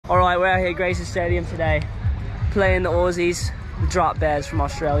Alright, we're out here at Gracie Stadium today, playing the Aussies, the Drop Bears from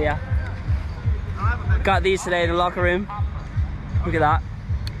Australia. Got these today in the locker room. Look at that.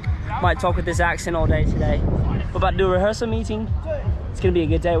 Might talk with this accent all day today. We're about to do a rehearsal meeting. It's gonna be a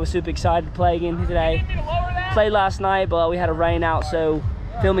good day. We're super excited to play again today. Played last night, but we had a rain out, so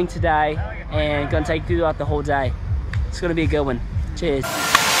filming today and gonna take you throughout the whole day. It's gonna be a good one. Cheers.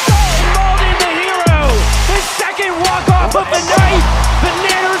 Mauldin the hero! His second walk-off of the night!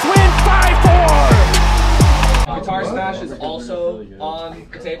 Bananas win 5-4! Guitar Smash is also on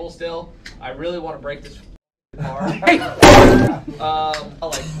the table still. I really want to break this guitar.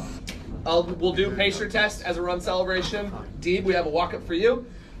 We'll do pacer test as a run celebration. Deeb, we have a walk-up for you.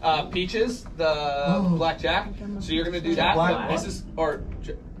 Peaches, the blackjack. So you're gonna do that. This is, or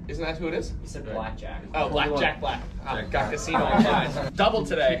isn't that who it is? You said blackjack. Oh, blackjack, black. Got casino on mine. Double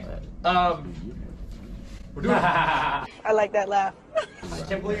today. We're doing. I like that laugh. I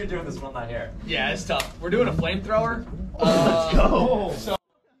can't believe you're doing this one not here. Yeah, it's tough. We're doing a flamethrower. Let's go. So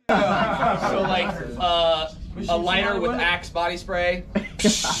like a lighter with Axe body spray.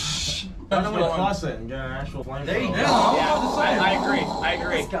 I don't want to toss it and get an actual flame. There you go. Yeah, I agree. I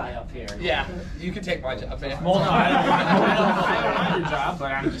agree. This guy up here. Yeah, you can take my job, man. Well, no, I don't mind your job, but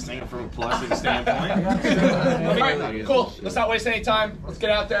I'm just thinking from a plastic standpoint. Alright, cool. Let's not waste any time. Let's get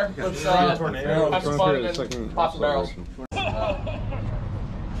out there. Let's have some fun and pop some barrels.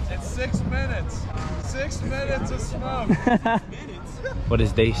 It's 6 minutes. 6 minutes of smoke. What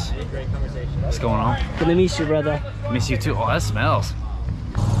is this? What's going on? Good to meet you, brother. Miss you too. Oh, that smells.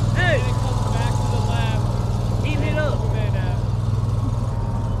 Hey! Heating it up.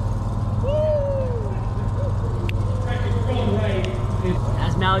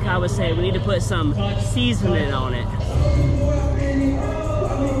 As Malachi was saying, we need to put some seasoning on it.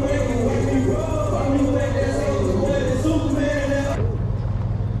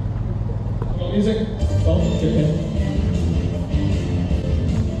 Music.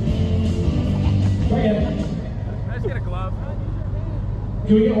 Let's get a glove.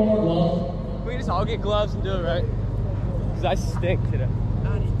 Can we get one more glove? Can we just all get gloves and do it right? Because I stink today.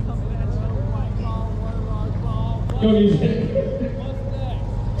 Go music.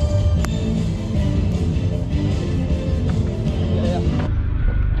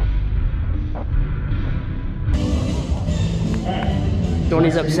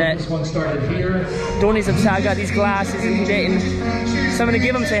 Donnie's upset. This one started here. Donnie's upset. I got these glasses and Dayton. So I'm gonna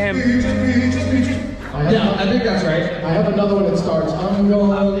give them to him. Yeah, I think that's right. I have another one that starts. I'm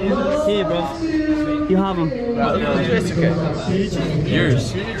going. Here, bro. You have them. It's okay.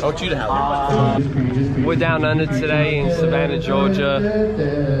 Yours. I want you to have them. We're down under today in Savannah, Georgia.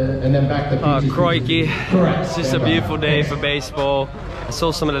 And then back to crikey. Correct. It's just a beautiful day for baseball. I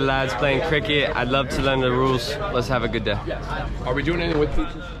saw some of the lads playing cricket. I'd love to learn the rules. Let's have a good day. Are we doing anything with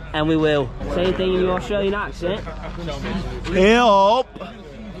peaches? And we will. Say anything in your Australian accent. Help!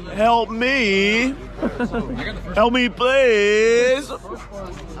 Help me! Help me, please!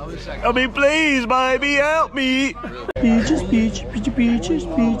 Help me, please, baby! Help me! Peaches, peaches, peaches, peaches,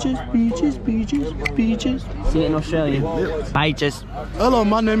 peaches, peaches, peaches, peaches. See it in Australian. Peaches. Hello,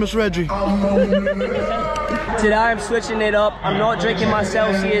 my name is Reggie. Today I'm switching it up. I'm not drinking my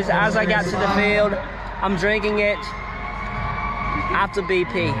Celsius as I get to the field. I'm drinking it after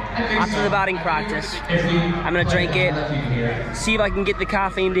BP, after the batting practice. I'm gonna drink it, see if I can get the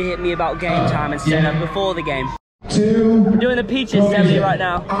caffeine to hit me about game time instead of before the game. We're doing the peaches 70 right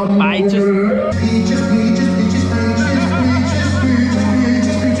now. Peaches.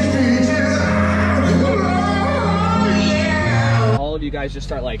 All of you guys just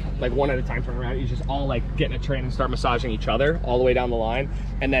start like one at a time turn around. You just all like get in a train and start massaging each other all the way down the line.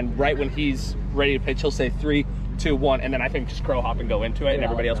 And then right when he's ready to pitch, he'll say 3, 2, 1, and then I think just crow hop and go into it, and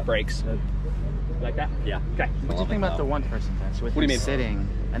everybody else breaks. Like that? Yeah. Okay. What do you think about the one person pitch? With What do you mean? Sitting,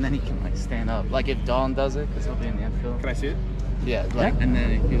 and then he can like stand up. Like if Dalton does it, because he'll be in the infield. Can I see it? Yeah, like, and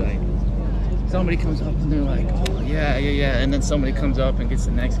then if you like, somebody comes up and they're like, oh, yeah, and then somebody comes up and gets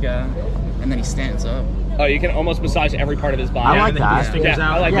the next guy, and then he stands up. Oh, you can almost massage every part of his body. I like that.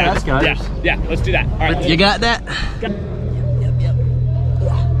 Yeah, I like that. That's good. Yeah, let's do that. All right. You got that?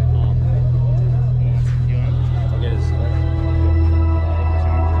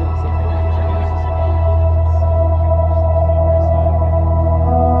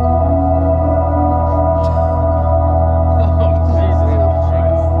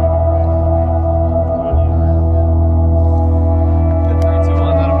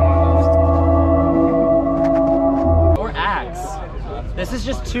 This is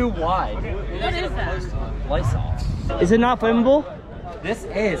just too wide. What is that? Lysol. Is it not flammable? This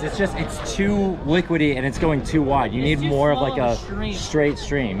is. It's just, it's too liquidy and it's going too wide. You need more of like a straight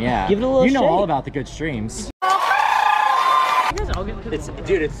stream. Yeah. Give it a little You know shake. all about the good streams.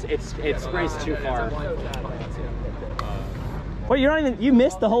 Dude, it sprays too far. Wait, you're not even, you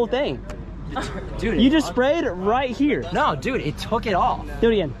missed the whole thing. Dude, you just sprayed it right here. No, dude, it took it off.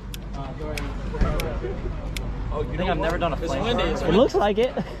 Do it again. I think I've never done a flame. It looks like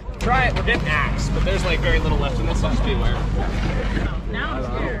it. Try it. We're getting axed, but there's like very little left in this, so just be aware. Now I'm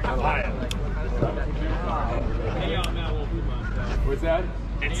scared. What's that?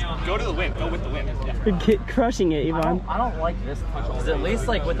 It's go to the wind. Go with the wind. Yeah. Get crushing it, Yvonne. I don't like this touch. Because at least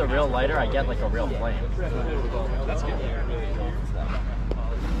like with a real lighter, I get like a real flame. That's good.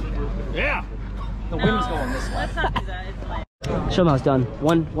 Yeah. The wind's going this way. Let's not do that. It's like... Show them how it's done.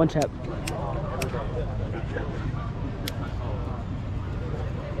 One tap.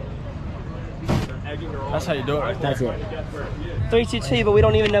 That's how you do it right there. That's it. 3, 2, 2, but we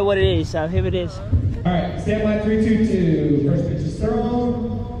don't even know what it is, so here it is. All right, stand by 3, 2, 2. First pitch is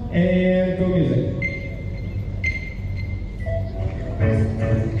thrown, and go music.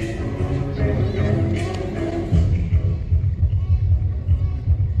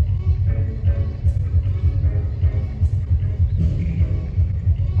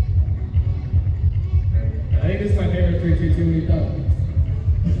 I think this is my favorite 3, 2, 2 we've done.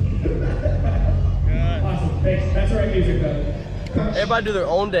 Awesome, thanks. That's the right music though. Everybody do their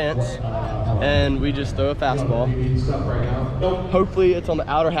own dance, and we just throw a fastball. Hopefully it's on the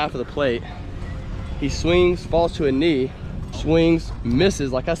outer half of the plate. He swings, falls to a knee, swings,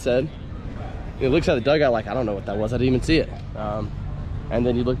 misses, like I said. He looks at the dugout like, I don't know what that was, I didn't even see it. And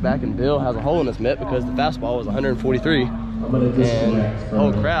then you look back and Bill has a hole in his mitt because the fastball was 143. And the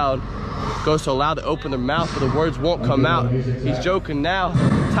whole crowd goes to allow to open their mouth, but the words won't come out. He's joking now.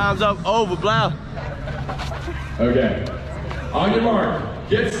 Time's up, over, blah. Okay. On your mark,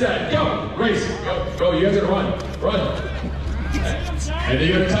 get set, go, race, go, go, you guys are run. And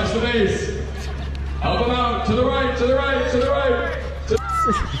you're gonna touch the base. Help them out, to the right, to the right, to the right.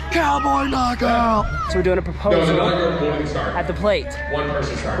 Cowboy knockout! So we're doing a proposal at the plate. One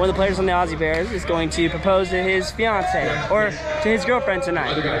person starts. One of the players on the Aussie Bears is going to propose to his fiance or to his girlfriend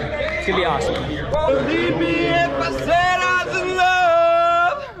tonight. It's gonna be awesome. Believe me if I said I was in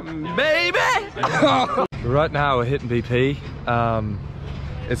love, baby. Right now we're hitting BP.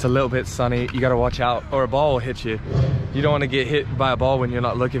 It's a little bit sunny. You gotta watch out or a ball will hit you. You don't want to get hit by a ball when you're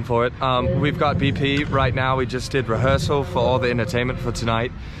not looking for it. We've got BP right now. We just did rehearsal for all the entertainment for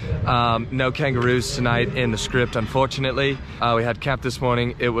tonight. No kangaroos tonight in the script, unfortunately. We had camp this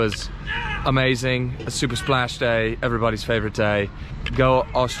morning. It was amazing. A super splash day, everybody's favorite day. Go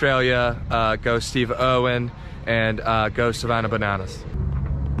Australia, go Steve Irwin, and go Savannah Bananas.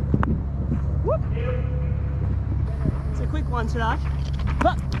 Whoop. It's a quick one, Siraj.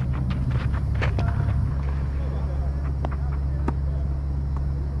 Huh.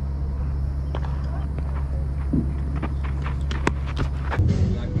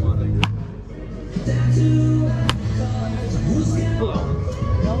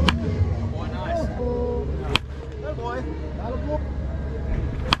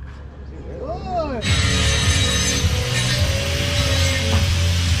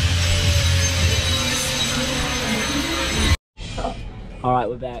 All right,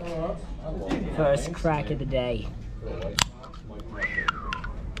 we're back. First crack of the day. Here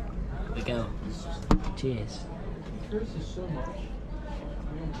we go. Cheers.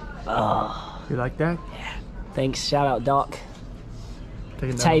 Oh. You like that? Yeah. Thanks. Shout out Doc.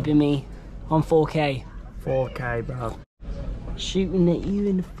 Taping me on 4K. 4K, bro. Shooting at you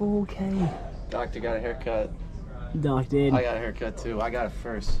in 4K. Doctor got a haircut. Doc did. I got a haircut too. I got it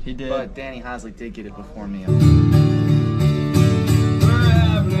first. He did. But Danny Hosley did get it before me.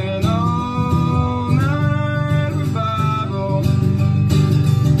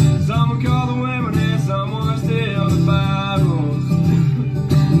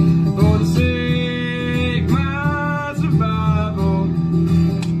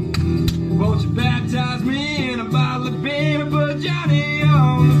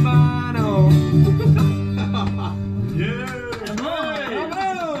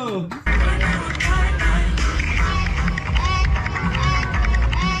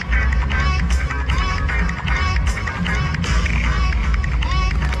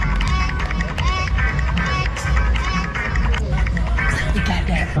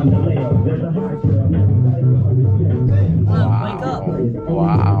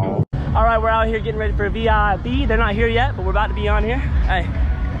 Wow. All right, we're out here getting ready for a VIB. They're not here yet, but we're about to be on here. Hey.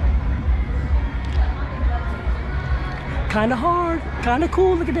 Kind of hard, kind of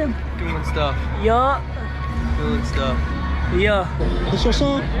cool. Look at them. Doing stuff. Yup. Doing stuff. Yeah. That's your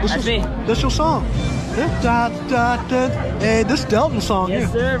song? That's me. That's your song. Hey, this Dalton song here.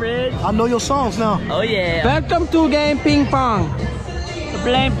 Yes, sir, Rich. I know your songs now. Oh, yeah. Welcome to game ping pong. We're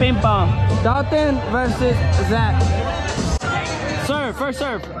playing ping pong. Dalton versus Zach. Serve, first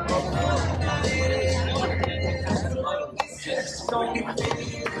serve.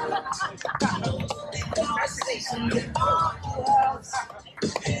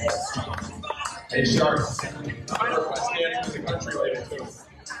 Hey, Shark.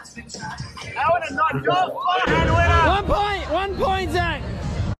 1 point, Zach.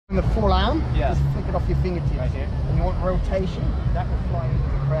 In the full arm, just flick it off your fingertips. Right here. And you want rotation, that will fly into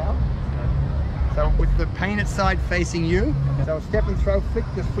the crowd. So with the painted side facing you, so step and throw,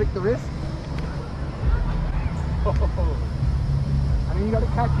 just flick the wrist. And then you got to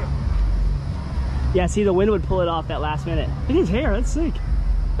catch it. Yeah, see, the wind would pull it off that last minute. Look at his hair, that's sick.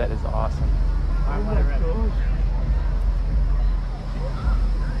 That is awesome. Oh my gosh.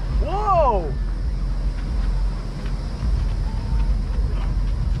 Whoa!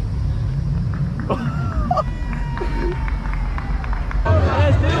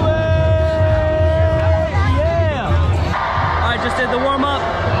 Let's do it! Yeah! Alright, just did the warm-up.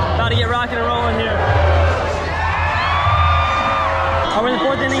 About to get rocking and rolling here. We're in the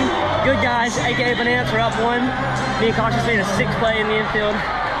 4th inning. Good guys, aka Bananas, are up 1. Me and Cautious made a 6 play in the infield.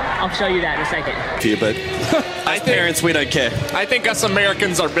 I'll show you that in a second. But as parents, we don't care. I think us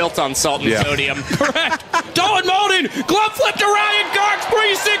Americans are built on salt and sodium. Correct. Dalton Mauldin, glove flip to Ryan Cox,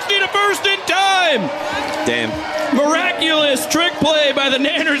 360 to first in time. Damn. Miraculous trick play by the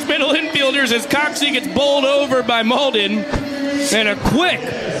Nanners middle infielders as Coxie gets bowled over by Mauldin. And a quick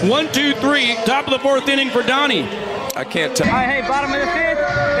 1-2-3, top of the 4th inning for Donnie. I can't tell. All right, hey, bottom of the 5th.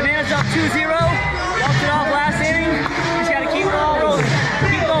 Bananas up 2-0. Walked it off last inning. Just got to keep rolling.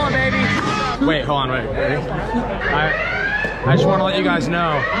 Keep going, baby. Wait, hold on, wait. Ready? I just want to let you guys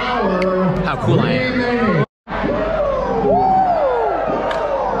know how cool I am.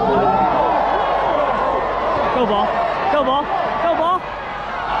 Go ball. Go ball. Go ball.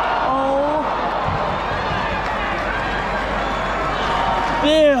 Oh.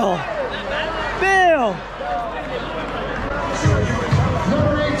 Bill. Bill.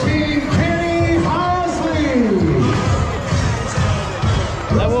 Number 18, Kenny Osley.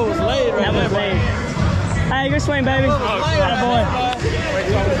 That one was late, right? That was late. Hey, good swing, baby. Atta boy.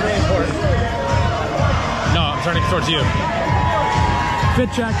 No, I'm turning towards you.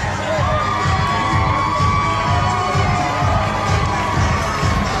 Good check.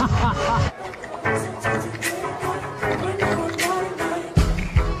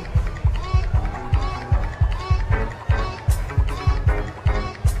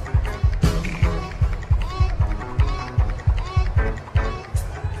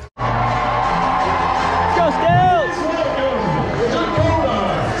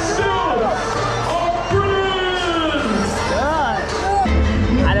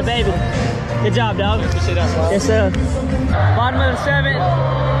 Good job, dog. Yes, sir. Bottom of the 7th.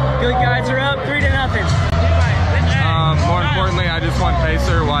 Good guys are up 3-0. More importantly, I just won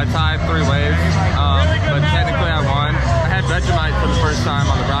Pacer. Well, I tied 3 ways, but technically I won. I had Vegemite for the first time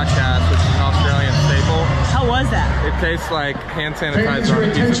on the broadcast, which is an Australian staple. How was that? It tastes like hand sanitizer on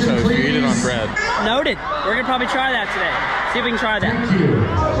a piece of toast. You eat it on bread. Noted. We're gonna probably try that today. See if we can try that.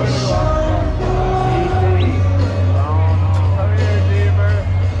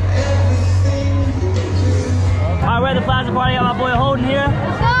 Alright, we're at the Plaza Party. I got my boy Holden here.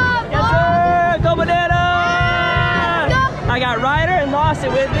 What's up? Yes, sir! Go Bananas! I got Ryder and Lost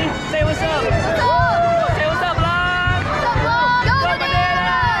It with me. Say what's up. What's up? Say what's up, Lon. What's up, Lon? Go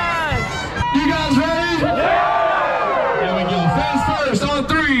Bananas! You guys ready? Yeah! Here we go. Fans first on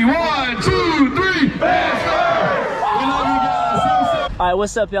 3. 1, 2, 3. Fans first! We love you guys. Alright,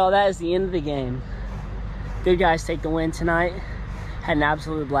 what's up, y'all? That is the end of the game. Good guys take the win tonight. Had an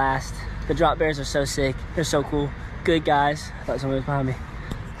absolute blast. The Drop Bears are so sick. They're so cool. Good guys. I thought somebody was behind me.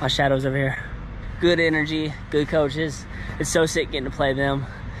 My shadow's over here. Good energy, good coaches. It's so sick getting to play them.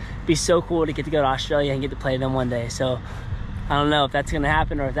 It'd be so cool to get to go to Australia and get to play them one day. So I don't know if that's gonna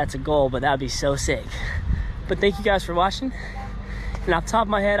happen or if that's a goal, but that would be so sick. But thank you guys for watching. And off the top of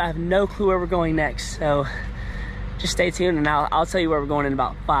my head, I have no clue where we're going next. So just stay tuned and I'll tell you where we're going in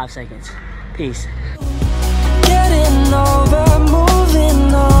about 5 seconds. Peace. Getting over,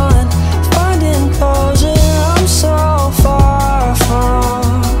 moving on, finding closure. I'm so far from